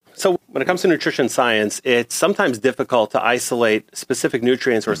So when it comes to nutrition science, it's sometimes difficult to isolate specific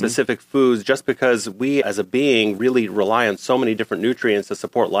nutrients or specific foods just because we as a being really rely on so many different nutrients to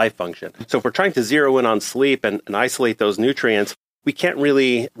support life function. So if we're trying to zero in on sleep and isolate those nutrients, we can't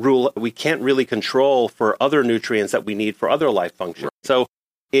really control for other nutrients that we need for other life functions. So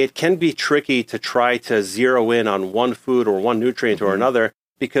it can be tricky to try to zero in on one food or one nutrient or another,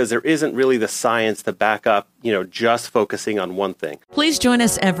 because there isn't really the science to back up, just focusing on one thing. Please join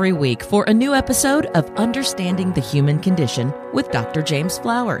us every week for a new episode of Understanding the Human Condition with Dr. James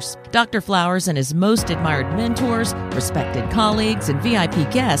Flowers. Dr. Flowers and his most admired mentors, respected colleagues, and VIP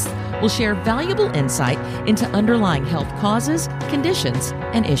guests will share valuable insight into underlying health causes, conditions,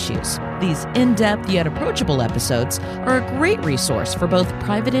 and issues. These in-depth yet approachable episodes are a great resource for both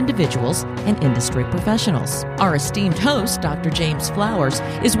private individuals and industry professionals. Our esteemed host, Dr. James Flowers,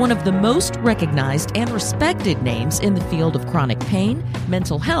 is one of the most recognized and respected names in the field of chronic pain,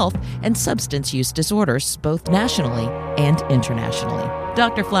 mental health, and substance use disorders, both nationally and internationally.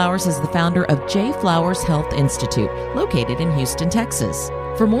 Dr. Flowers is the founder of J. Flowers Health Institute, located in Houston, Texas.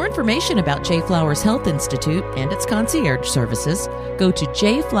 For more information about J. Flowers Health Institute and its concierge services, go to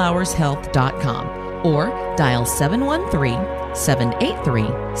jflowershealth.com or dial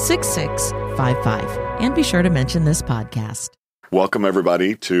 713-783-6655. And be sure to mention this podcast. Welcome,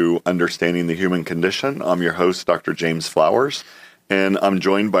 everybody, to Understanding the Human Condition. I'm your host, Dr. James Flowers, and I'm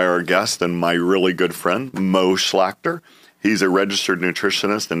joined by our guest and my really good friend, Mo Schlachter. He's a registered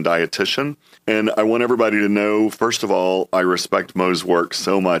nutritionist and dietitian, and I want everybody to know, first of all, I respect Mo's work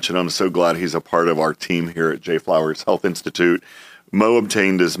so much, and I'm so glad he's a part of our team here at J. Flowers Health Institute. Mo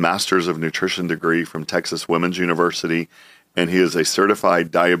obtained his Master's of Nutrition degree from Texas Women's University, and he is a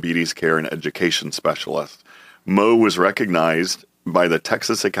certified diabetes care and education specialist. Mo was recognized by the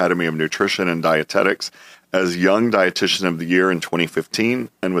Texas Academy of Nutrition and Dietetics as Young Dietitian of the Year in 2015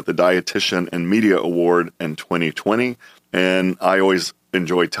 and with the Dietitian and Media Award in 2020. And I always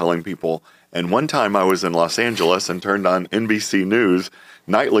enjoy telling people, and one time I was in Los Angeles and turned on NBC News,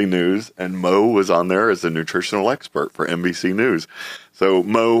 nightly news, and Mo was on there as a nutritional expert for NBC News. So,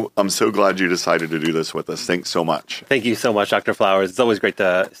 Mo, I'm so glad you decided to do this with us. Thanks so much. Thank you so much, Dr. Flowers. It's always great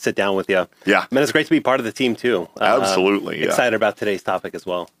to sit down with you. Yeah. And it's great to be part of the team, too. Absolutely. Excited about today's topic as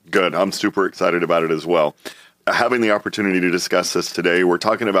well. Good. I'm super excited about it as well. Having the opportunity to discuss this today, we're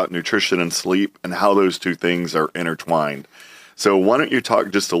talking about nutrition and sleep and how those two things are intertwined. So why don't you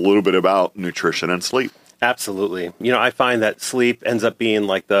talk just a little bit about nutrition and sleep? Absolutely. I find that sleep ends up being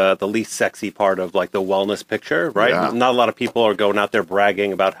like the least sexy part of like the wellness picture, right? Yeah. Not a lot of people are going out there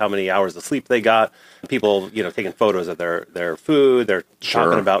bragging about how many hours of sleep they got. People, taking photos of their food. They're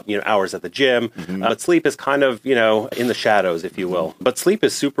talking about, hours at the gym. But sleep is kind of, in the shadows, if you will. But sleep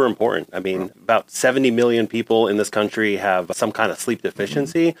is super important. I mean, about 70 million people in this country have some kind of sleep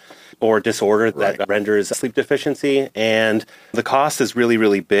deficiency or disorder that renders sleep deficiency. And the cost is really,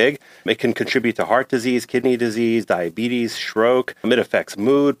 really big. It can contribute to heart disease, kidney disease, diabetes, stroke. It affects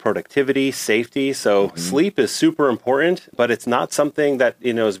mood, productivity, safety. So sleep is super important, but it's not something that,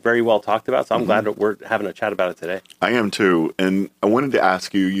 is very well talked about. So I'm glad that we're having a chat about it today. I am too. And I wanted to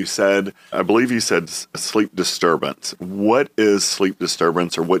ask you, I believe you said sleep disturbance. What is sleep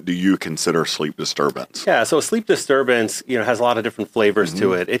disturbance, or what do you consider sleep disturbance? Yeah, so sleep disturbance, has a lot of different flavors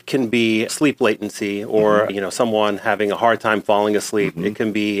to it. It can be sleep latency or, someone having a hard time falling asleep. It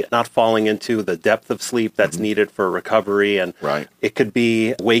can be not falling into the depth of sleep that's needed for recovery. And it could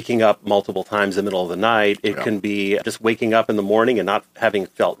be waking up multiple times in the middle of the night. It can be just waking up in the morning and not having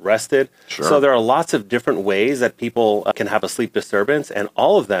felt rested. So there are lots of different ways that people can have a sleep disturbance, and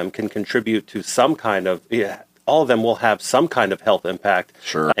all of them can contribute to some kind of, all of them will have some kind of health impact.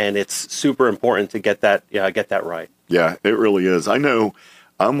 And it's super important to get that right. Yeah, it really is. I know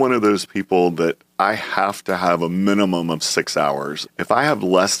I'm one of those people that I have to have a minimum of 6 hours. If I have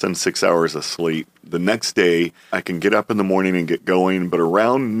less than 6 hours of sleep, the next day I can get up in the morning and get going, but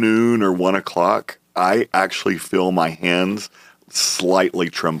around noon or 1 o'clock, I actually feel my hands slightly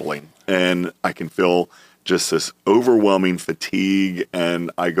trembling, and I can feel just this overwhelming fatigue,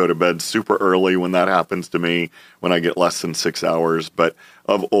 and I go to bed super early when that happens to me, when I get less than 6 hours. But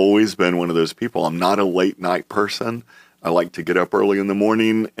I've always been one of those people. I'm not a late night person. I like to get up early in the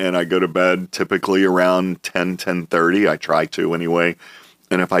morning, and I go to bed typically around 10:30. I try to anyway.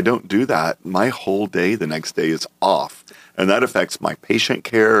 And if I don't do that, my whole day the next day is off. And that affects my patient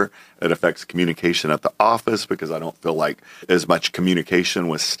care. It affects communication at the office because I don't feel like as much communication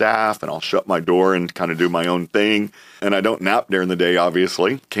with staff, and I'll shut my door and kind of do my own thing. And I don't nap during the day,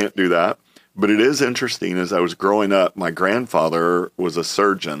 obviously. Can't do that. But it is interesting. As I was growing up, my grandfather was a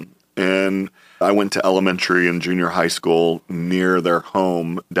surgeon. And I went to elementary and junior high school near their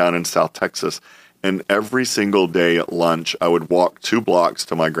home down in South Texas. And every single day at lunch, I would walk 2 blocks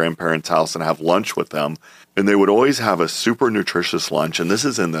to my grandparents' house and have lunch with them. And they would always have a super nutritious lunch. And this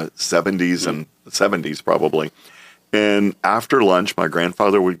is in the 70s and 70s probably. And after lunch, my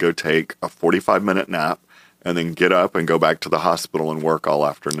grandfather would go take a 45-minute nap and then get up and go back to the hospital and work all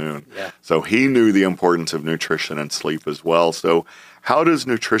afternoon. Yeah. So he knew the importance of nutrition and sleep as well. So how does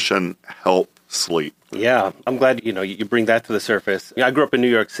nutrition help sleep? Yeah, I'm glad you bring that to the surface. I grew up in New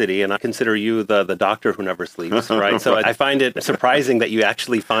York City, and I consider you the doctor who never sleeps, right? So I find it surprising that you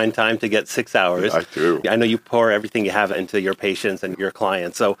actually find time to get 6 hours. I do. I know you pour everything you have into your patients and your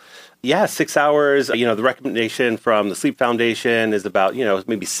clients. So yeah, 6 hours. The recommendation from the Sleep Foundation is about,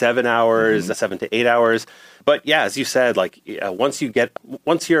 maybe 7 hours, 7 to 8 hours. But yeah, as you said, once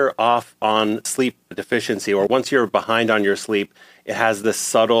you're off on sleep deficiency, or once you're behind on your sleep, it has this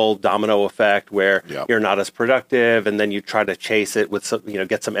subtle domino effect where you're not as productive, and then you try to chase it with some,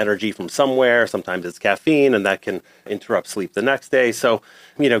 get some energy from somewhere. Sometimes it's caffeine, and that can interrupt sleep the next day. So,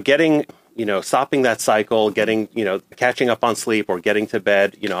 getting stopping that cycle, getting, catching up on sleep or getting to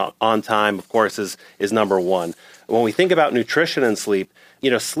bed, on time, of course, is number one. When we think about nutrition and sleep,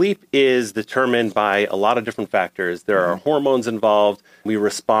 sleep is determined by a lot of different factors. There are hormones involved. We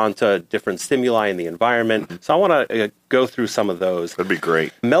respond to different stimuli in the environment. So I want to go through some of those. That'd be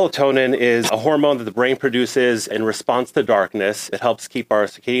great. Melatonin is a hormone that the brain produces in response to darkness. It helps keep our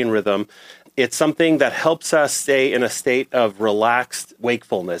circadian rhythm. It's something that helps us stay in a state of relaxed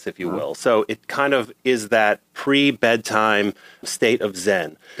wakefulness, if you will. So it kind of is that pre-bedtime state of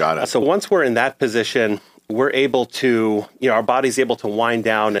Zen. Got it. So once we're in that position, we're able to, our body's able to wind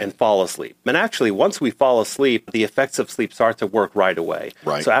down and fall asleep. And actually, once we fall asleep, the effects of sleep start to work right away.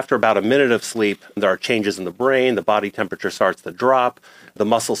 Right. So after about a minute of sleep, there are changes in the brain, the body temperature starts to drop, the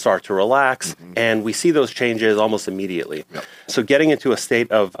muscles start to relax, and we see those changes almost immediately. Yep. So getting into a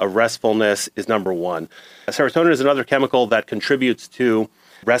state of restfulness is number one. Serotonin is another chemical that contributes to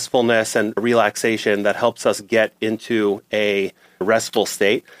restfulness and relaxation that helps us get into a restful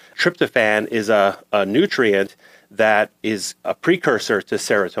state. Tryptophan is a nutrient that is a precursor to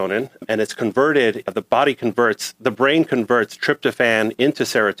serotonin, and it's converted, the brain converts tryptophan into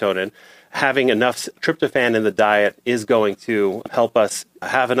serotonin. Having enough tryptophan in the diet is going to help us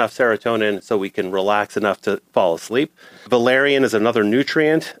have enough serotonin so we can relax enough to fall asleep. Valerian is another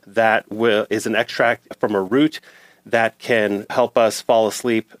nutrient that is an extract from a root that can help us fall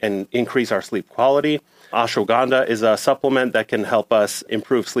asleep and increase our sleep quality. Ashwagandha is a supplement that can help us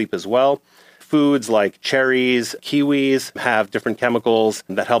improve sleep as well. Foods like cherries, kiwis have different chemicals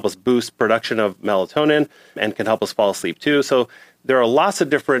that help us boost production of melatonin and can help us fall asleep too. So there are lots of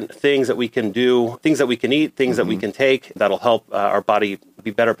different things that we can do, things that we can eat, things that we can take that'll help our body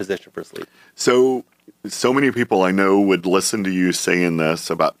be better positioned for sleep. So many people I know would listen to you saying this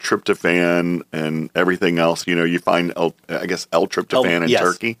about tryptophan and everything else. You find, L-tryptophan in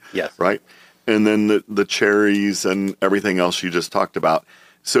turkey, yes, right? And then the cherries and everything else you just talked about.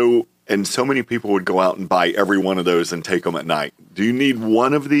 So many people would go out and buy every one of those and take them at night. Do you need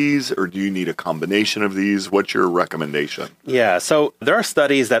one of these, or do you need a combination of these? What's your recommendation? Yeah, so there are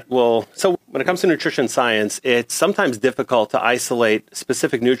studies that so when it comes to nutrition science, it's sometimes difficult to isolate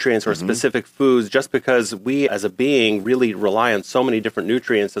specific nutrients or specific foods just because we as a being really rely on so many different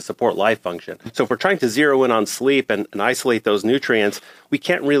nutrients to support life function. So if we're trying to zero in on sleep and isolate those nutrients, we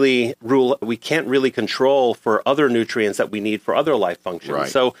can't really control for other nutrients that we need for other life functions. Right.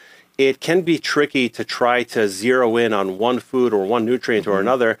 So it can be tricky to try to zero in on one food or one nutrient or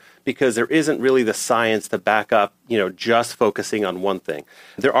another because there isn't really the science to back up, just focusing on one thing.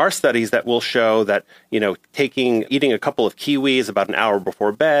 There are studies that will show that, eating a couple of kiwis about an hour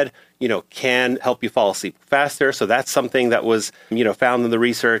before bed, can help you fall asleep faster. So that's something that was, found in the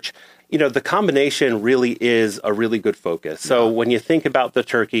research. The combination really is a really good focus. So when you think about the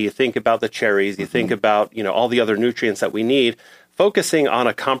turkey, you think about the cherries, you think about, all the other nutrients that we need, focusing on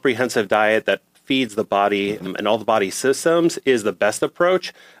a comprehensive diet that feeds the body and all the body systems is the best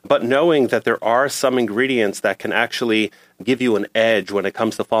approach. But knowing that there are some ingredients that can actually give you an edge when it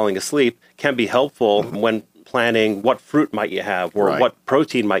comes to falling asleep can be helpful when planning what fruit might you have or what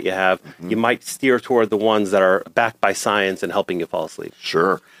protein might you have. You might steer toward the ones that are backed by science and helping you fall asleep.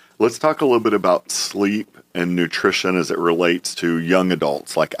 Sure. Let's talk a little bit about sleep and nutrition as it relates to young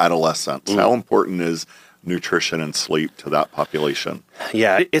adults, like adolescents. How important is nutrition and sleep to that population?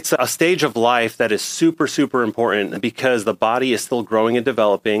 Yeah, it's a stage of life that is super, super important because the body is still growing and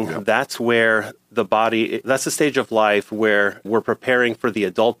developing. Yep. That's where that's the stage of life where we're preparing for the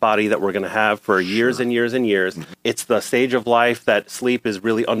adult body that we're going to have for years and years and years. Mm-hmm. It's the stage of life that sleep is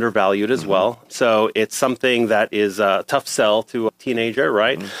really undervalued as well. So it's something that is a tough sell to a teenager,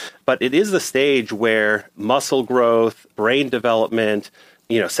 right? But it is the stage where muscle growth, brain development,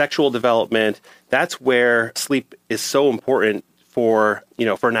 sexual development, that's where sleep is so important for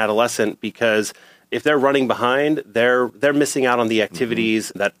an adolescent, because if they're running behind, they're missing out on the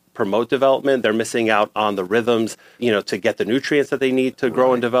activities that promote development. They're missing out on the rhythms, to get the nutrients that they need to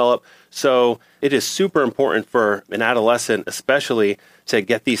grow and develop. So it is super important for an adolescent, especially, to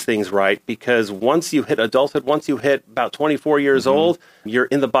get these things right, because once you hit adulthood, once you hit about 24 years old, you're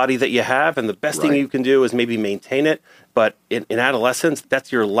in the body that you have, and the best thing you can do is maybe maintain it. But in adolescence,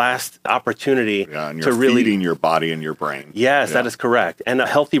 that's your last opportunity and to you're really feeding your body and your brain. Yes, that is correct. And a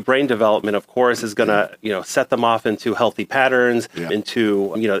healthy brain development, of course, is going to, set them off into healthy patterns,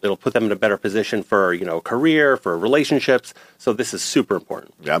 into, it'll put them in a better position for, career, for relationships. So this is super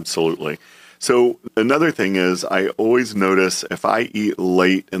important. Absolutely. So another thing is, I always notice if I eat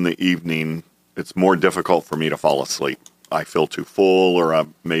late in the evening, it's more difficult for me to fall asleep. I feel too full, or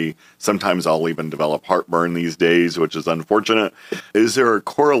sometimes I'll even develop heartburn these days, which is unfortunate. Is there a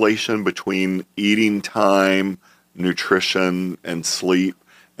correlation between eating time, nutrition, and sleep?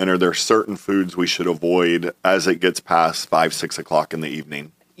 And are there certain foods we should avoid as it gets past 5, 6 o'clock in the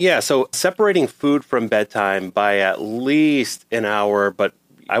evening? Yeah, so separating food from bedtime by at least an hour, but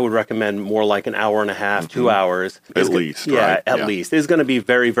I would recommend more like an hour and a half, 2 hours. At least, at least. Is going to be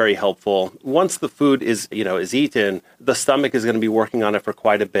very, very helpful. Once the food is eaten, the stomach is going to be working on it for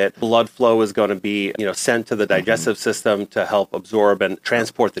quite a bit. Blood flow is going to be, sent to the digestive system to help absorb and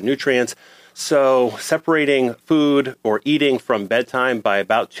transport the nutrients. So separating food or eating from bedtime by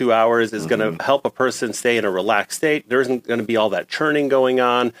about 2 hours is going to help a person stay in a relaxed state. There isn't going to be all that churning going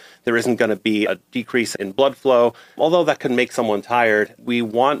on. There isn't going to be a decrease in blood flow. Although that can make someone tired, we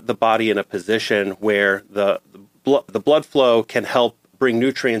want the body in a position where the blood flow can help bring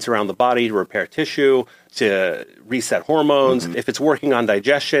nutrients around the body to repair tissue, to reset hormones. If it's working on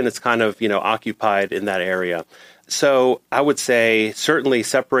digestion, it's kind of, occupied in that area. So I would say certainly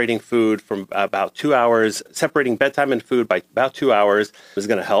separating food from about 2 hours, separating bedtime and food by about 2 hours is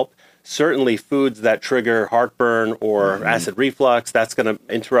going to help. Certainly foods that trigger heartburn or acid reflux, that's going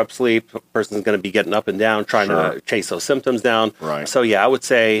to interrupt sleep. The person's going to be getting up and down, trying to chase those symptoms down. Right. So I would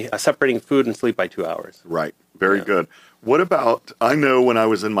say separating food and sleep by 2 hours. Right. Very good. What about, I know when I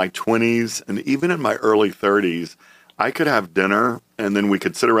was in my 20s and even in my early 30s, I could have dinner and then we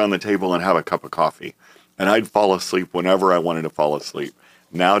could sit around the table and have a cup of coffee. And I'd fall asleep whenever I wanted to fall asleep.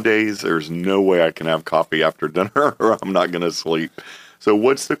 Nowadays, there's no way I can have coffee after dinner or I'm not going to sleep. So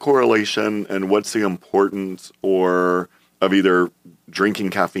what's the correlation and what's the importance of either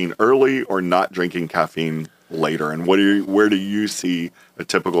drinking caffeine early or not drinking caffeine later? And where do you see a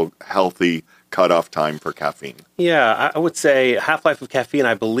typical healthy cutoff time for caffeine? Yeah, I would say half-life of caffeine,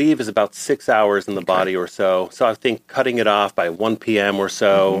 I believe, is about 6 hours in the body or so. So I think cutting it off by 1 p.m. or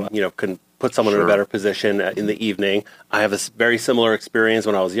so, can put someone in a better position in the evening. I have a very similar experience.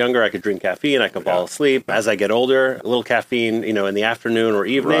 When I was younger, I could drink caffeine, I could fall asleep. As I get older, a little caffeine, in the afternoon or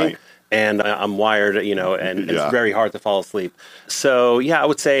evening, and I'm wired, and it's very hard to fall asleep. So, I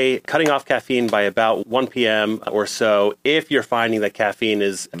would say cutting off caffeine by about 1 p.m. or so if you're finding that caffeine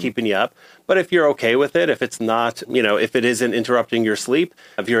is keeping you up. But if you're okay with it, if it's not, if it isn't interrupting your sleep,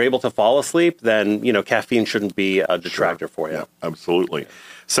 if you're able to fall asleep, then, caffeine shouldn't be a detractor for you. Yeah, absolutely.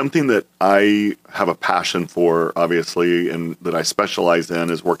 Something that I have a passion for, obviously, and that I specialize in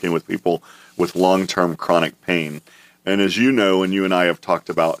is working with people with long-term chronic pain. And as you know, and you and I have talked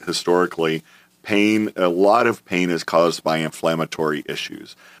about historically, a lot of pain is caused by inflammatory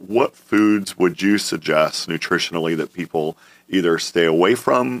issues. What foods would you suggest nutritionally that people either stay away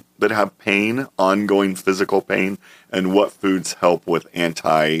from that have pain, ongoing physical pain, and what foods help with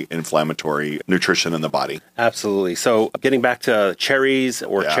anti-inflammatory nutrition in the body? Absolutely. So getting back to cherries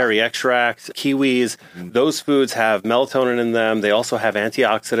or cherry extracts, kiwis, those foods have melatonin in them. They also have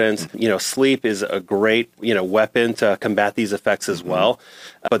antioxidants. Sleep is a great, weapon to combat these effects as well.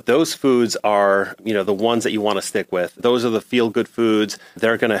 But those foods are, the ones that you want to stick with. Those are the feel-good foods.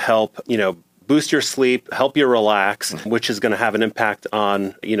 They're going to help, boost your sleep, help you relax, which is going to have an impact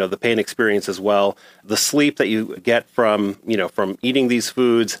on, the pain experience as well. The sleep that you get from eating these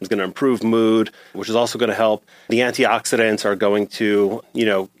foods is going to improve mood, which is also going to help. The antioxidants are going to,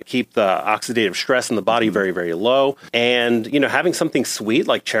 keep the oxidative stress in the body very, very low. And, having something sweet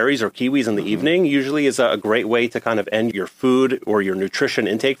like cherries or kiwis in the evening usually is a great way to kind of end your food or your nutrition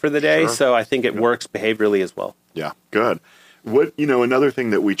intake for the day. Sure. So I think it works behaviorally as well. Yeah, good. Another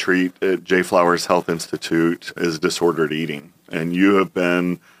thing that we treat at J. Flowers Health Institute is disordered eating. And you have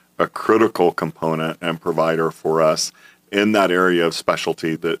been a critical component and provider for us in that area of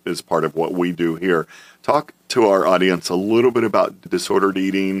specialty that is part of what we do here. Talk to our audience a little bit about disordered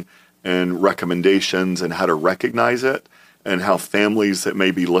eating and recommendations and how to recognize it, and how families that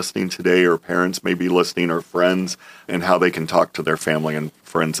may be listening today or parents may be listening or friends, and how they can talk to their family and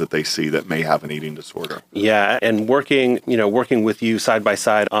friends that they see that may have an eating disorder. Yeah, and working with you side by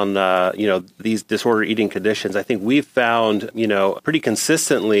side on, these disordered eating conditions, I think we've found, pretty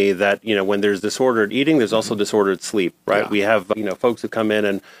consistently that, when there's disordered eating, there's also disordered sleep, right? Yeah. We have, folks who come in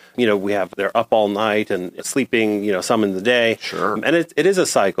and, they're up all night and sleeping, some in the day. Sure. And it is a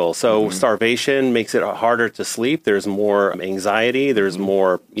cycle. So starvation makes it harder to sleep. There's more anxiety. There's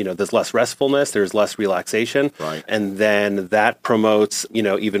more, there's less restfulness. There's less relaxation. Right. And then that promotes,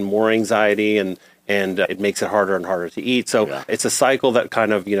 even more anxiety and it makes it harder and harder to eat. So it's a cycle that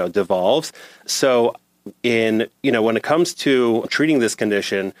kind of, devolves. So when it comes to treating this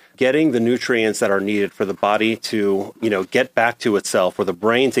condition, getting the nutrients that are needed for the body to, get back to itself, or the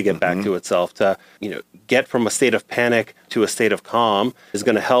brain to get back to itself, to, get from a state of panic to a state of calm is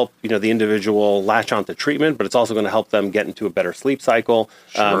going to help, the individual latch onto treatment, but it's also going to help them get into a better sleep cycle.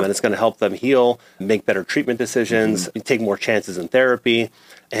 Sure. And it's going to help them heal, make better treatment decisions, take more chances in therapy.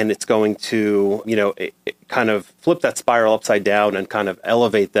 And it's going to, it kind of flip that spiral upside down and kind of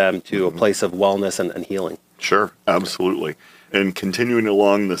elevate them to a place of wellness and healing. Sure, absolutely. And continuing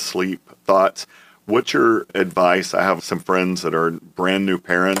along the sleep thoughts, what's your advice? I have some friends that are brand new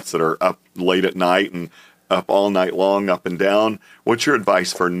parents that are up late at night and up all night long, up and down. What's your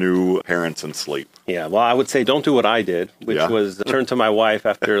advice for new parents and sleep? Yeah, well, I would say don't do what I did, which was turn to my wife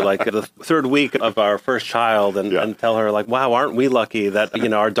after like the third week of our first child and tell her like, wow, aren't we lucky that,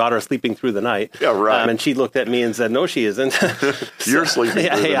 our daughter's sleeping through the night? Yeah, right. And she looked at me and said, no, she isn't. You're sleeping through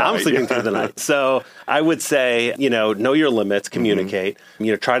the night. Yeah, I'm sleeping through the night. So I would say, know your limits, communicate,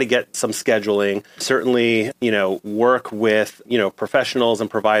 try to get some scheduling, certainly, work with, professionals and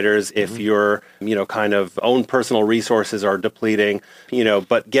providers if your, kind of own personal resources are depleting,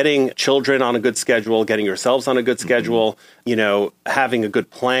 but getting children on a good schedule, getting yourselves on a good schedule, having a good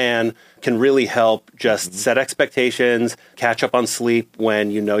plan can really help just set expectations, catch up on sleep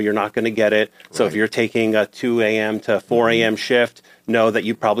when you're not going to get it. So if you're taking a 2 a.m. to 4 a.m. shift, know that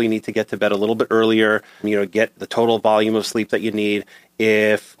you probably need to get to bed a little bit earlier, get the total volume of sleep that you need.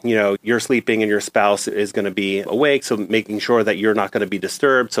 If, you're sleeping and your spouse is going to be awake, so making sure that you're not going to be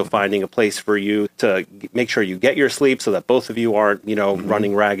disturbed. So finding a place for you to make sure you get your sleep so that both of you aren't,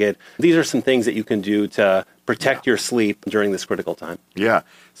 running ragged. These are some things that you can do to protect your sleep during this critical time. Yeah.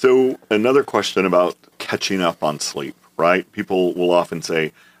 So another question about catching up on sleep, right? People will often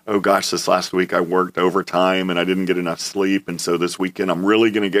say, oh gosh, this last week I worked overtime and I didn't get enough sleep. And so this weekend I'm really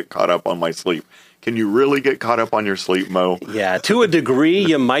going to get caught up on my sleep. Can you really get caught up on your sleep, Mo? Yeah, to a degree,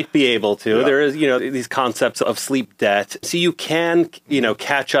 you might be able to. Yeah. There is, these concepts of sleep debt. So you can,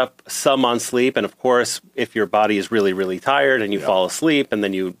 catch up some on sleep. And of course, if your body is really, really tired and you fall asleep and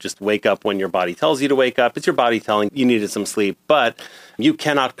then you just wake up when your body tells you to wake up, it's your body telling you needed some sleep. But you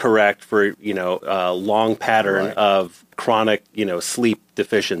cannot correct for, a long pattern of chronic, sleep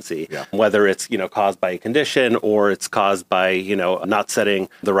deficiency, whether it's, caused by a condition or it's caused by, not setting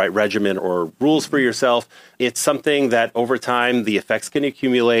the right regimen or rules for yourself. It's something that over time, the effects can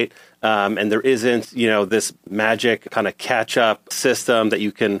accumulate. And there isn't, this magic kind of catch-up system that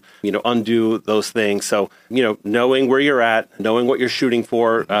you can, undo those things. So, knowing where you're at, knowing what you're shooting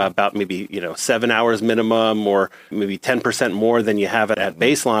for, about maybe, 7 hours minimum or maybe 10% more than you have at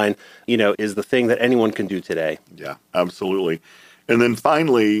baseline, is the thing that anyone can do today. Yeah, absolutely. And then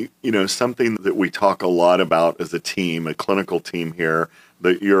finally, something that we talk a lot about as a team, a clinical team here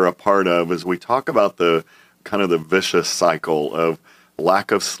that you're a part of, is we talk about the kind of the vicious cycle of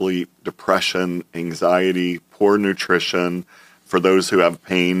lack of sleep, depression, anxiety, poor nutrition, for those who have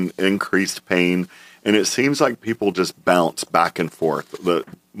pain, increased pain. And it seems like people just bounce back and forth. The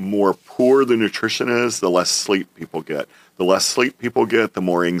more poor the nutrition is, the less sleep people get. The less sleep people get, the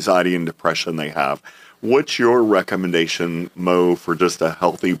more anxiety and depression they have. What's your recommendation, Mo, for just a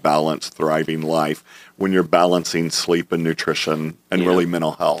healthy, balanced, thriving life when you're balancing sleep and nutrition and really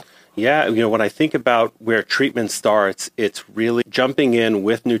mental health? Yeah, when I think about where treatment starts, it's really jumping in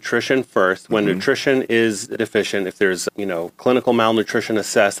with nutrition first. When nutrition is deficient, if there's, clinical malnutrition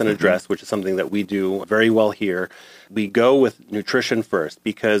assessed and addressed, which is something that we do very well here, we go with nutrition first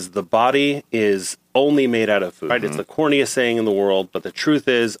because the body is only made out of food, right? It's the corniest saying in the world, but the truth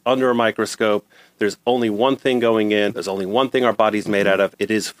is, under a microscope, there's only one thing going in. There's only one thing our body's made out of. It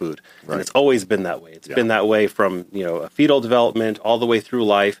is food. Right. And it's always been that way. It's been that way from, a fetal development all the way through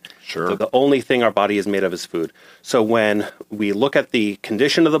life. Sure. So the only thing our body is made of is food. So when we look at the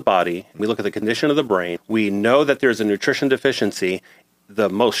condition of the body, we look at the condition of the brain, we know that there's a nutrition deficiency. The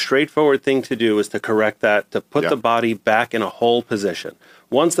most straightforward thing to do is to correct that, to put the body back in a whole position.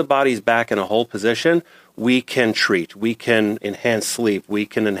 Once the body's back in a whole position, we can treat, we can enhance sleep, we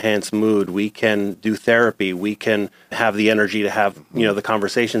can enhance mood, we can do therapy, we can have the energy to have, the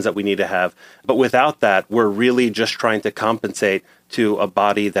conversations that we need to have. But without that, we're really just trying to compensate to a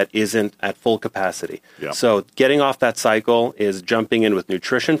body that isn't at full capacity. Yeah. So getting off that cycle is jumping in with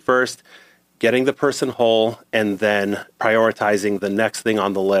nutrition first, getting the person whole, and then prioritizing the next thing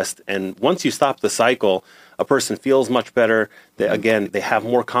on the list. And once you stop the cycle, a person feels much better. They have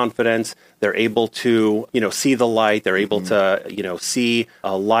more confidence. They're able to, see the light. They're able to, see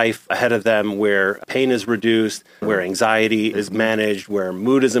a life ahead of them where pain is reduced, where anxiety is managed, where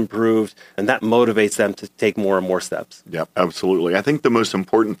mood is improved, and that motivates them to take more and more steps. Yeah, absolutely. I think the most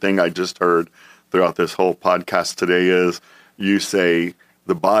important thing I just heard throughout this whole podcast today is you say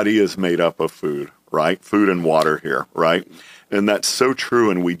the body is made up of food, right? Food and water here, right? And that's so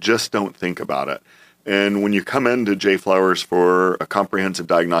true, and we just don't think about it. And when you come into J Flowers for a comprehensive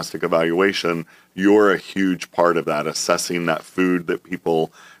diagnostic evaluation, you're a huge part of that, assessing that food that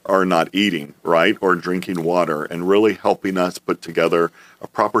people are not eating, right, or drinking water, and really helping us put together a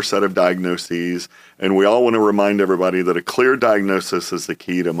proper set of diagnoses. And we all want to remind everybody that a clear diagnosis is the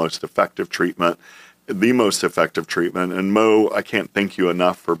key to most effective treatment, the most effective treatment. And Mo, I can't thank you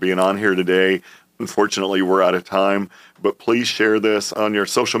enough for being on here today. Unfortunately, we're out of time, but please share this on your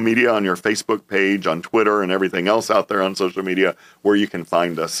social media, on your Facebook page, on Twitter, and everything else out there on social media where you can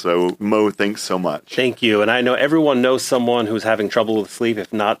find us. So, Mo, thanks so much. Thank you. And I know everyone knows someone who's having trouble with sleep.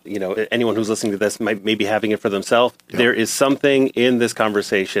 If not, anyone who's listening to this may be having it for themselves. Yep. There is something in this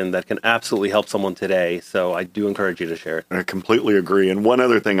conversation that can absolutely help someone today. So I do encourage you to share it. I completely agree. And one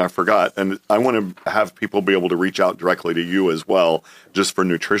other thing I forgot, and I want to have people be able to reach out directly to you as well, just for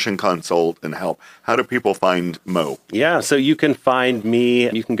nutrition consult and help. How do people find Mo? Yeah, so you can find me.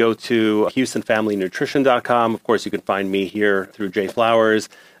 You can go to HoustonFamilyNutrition.com. Of course, you can find me here through J Flowers,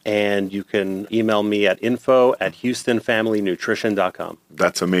 and you can email me at info@HoustonFamilyNutrition.com.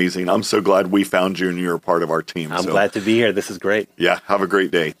 That's amazing. I'm so glad we found you and you're a part of our team. I'm glad to be here. This is great. Yeah, have a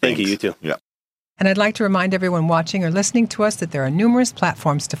great day. Thank you. You too. Yeah. And I'd like to remind everyone watching or listening to us that there are numerous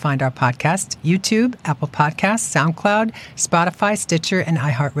platforms to find our podcast: YouTube, Apple Podcasts, SoundCloud, Spotify, Stitcher, and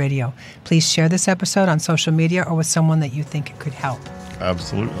iHeartRadio. Please share this episode on social media or with someone that you think it could help.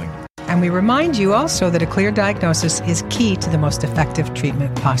 Absolutely. And we remind you also that a clear diagnosis is key to the most effective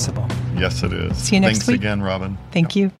treatment possible. Yes, it is. See you next week. Thanks again, Robin. Thank you.